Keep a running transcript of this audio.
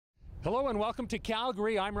Hello and welcome to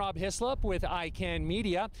Calgary. I'm Rob Hislop with ICANN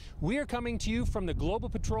Media. We are coming to you from the Global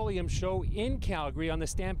Petroleum Show in Calgary on the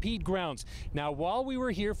Stampede grounds. Now, while we were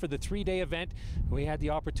here for the three-day event, we had the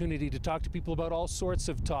opportunity to talk to people about all sorts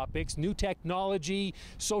of topics: new technology,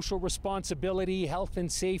 social responsibility, health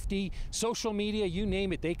and safety, social media, you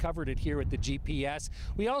name it, they covered it here at the GPS.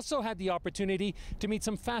 We also had the opportunity to meet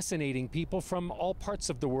some fascinating people from all parts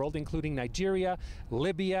of the world, including Nigeria,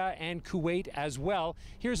 Libya, and Kuwait as well.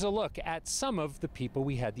 Here's a look at some of the people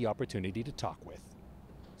we had the opportunity to talk with.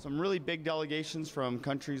 Some really big delegations from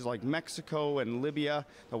countries like Mexico and Libya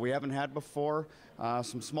that we haven't had before.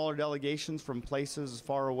 Some smaller delegations from places as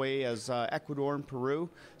far away as Ecuador and Peru.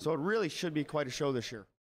 So it really should be quite a show this year.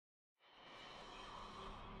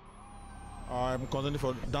 I'm consulting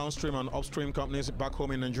for downstream and upstream companies back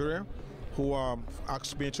home in Nigeria who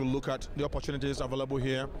asked me to look at the opportunities available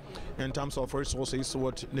here in terms of resources,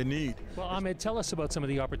 what they need. Well, Ahmed, tell us about some of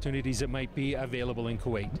the opportunities that might be available in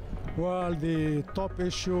Kuwait. Well, the top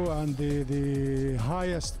issue and the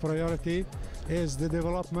highest priority is the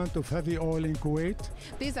development of heavy oil in Kuwait.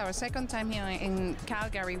 This is our second time here in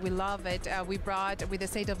Calgary. We love it. We brought, with the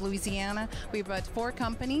state of Louisiana, we brought 4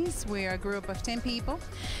 companies. We're a group of 10 people,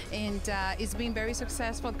 and it's been very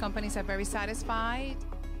successful. Companies are very satisfied.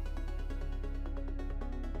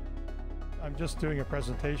 I'm just doing a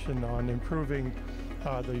presentation on improving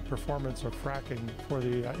the performance of fracking for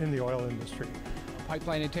in the oil industry.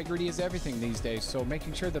 Pipeline integrity is everything these days, so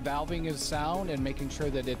making sure the valving is sound and making sure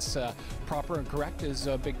that it's proper and correct is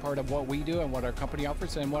a big part of what we do and what our company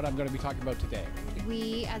offers and what I'm going to be talking about today.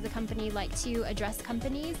 We as a company like to address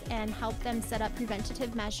companies and help them set up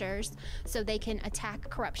preventative measures so they can attack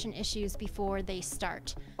corruption issues before they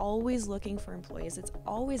start. Always looking for employees, it's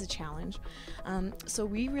always a challenge. So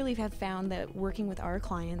we really have found that working with our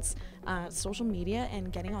clients, social media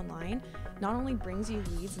and getting online not only brings you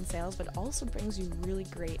leads and sales, but also brings you really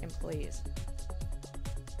great employees.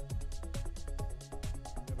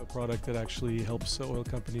 A product that actually helps oil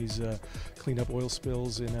companies clean up oil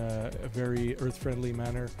spills in a very earth-friendly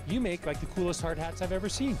manner. You make like the coolest hard hats I've ever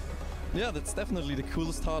seen. Yeah, that's definitely the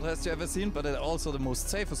coolest hard hats you ever seen, but also the most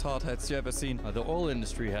safest hard hats you ever seen. The oil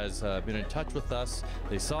industry has been in touch with us.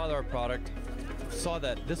 They saw our product, saw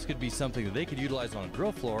that this could be something that they could utilize on a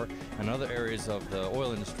drill floor and other areas of the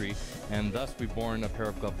oil industry, and thus we've born a pair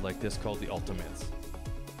of gloves like this called the Ultimates.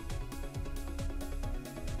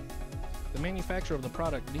 The manufacturer of the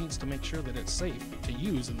product needs to make sure that it's safe to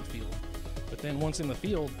use in the field. But then once in the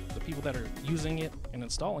field, the people that are using it and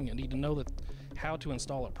installing it need to know that how to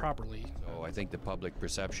install it properly. So I think the public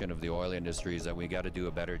perception of the oil industry is that we got to do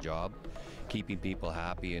a better job keeping people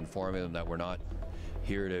happy, informing them that we're not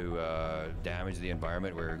here to damage the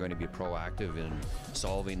environment. We're going to be proactive in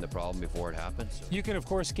solving the problem before it happens. You can, of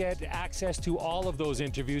course, get access to all of those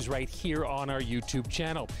interviews right here on our YouTube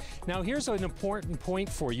channel. Now, here's an important point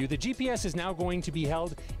for you. The GPS is now going to be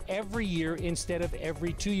held every year instead of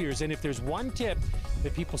every 2 years. And if there's one tip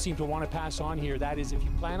that people seem to want to pass on here, that is if you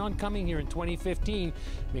plan on coming here in 2015,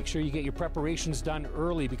 make sure you get your preparations done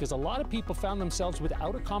early, because a lot of people found themselves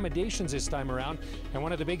without accommodations this time around. And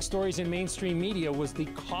one of the big stories in mainstream media was the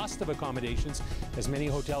cost of accommodations, as many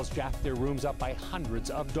hotels jacked their rooms up by hundreds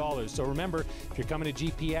of dollars. So remember, if you're coming to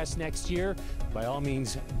GPS next year, by all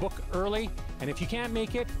means book early, and if you can't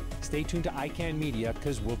make it, stay tuned to ICANN Media,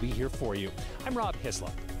 because we'll be here for you. I'm Rob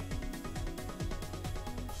Hislop.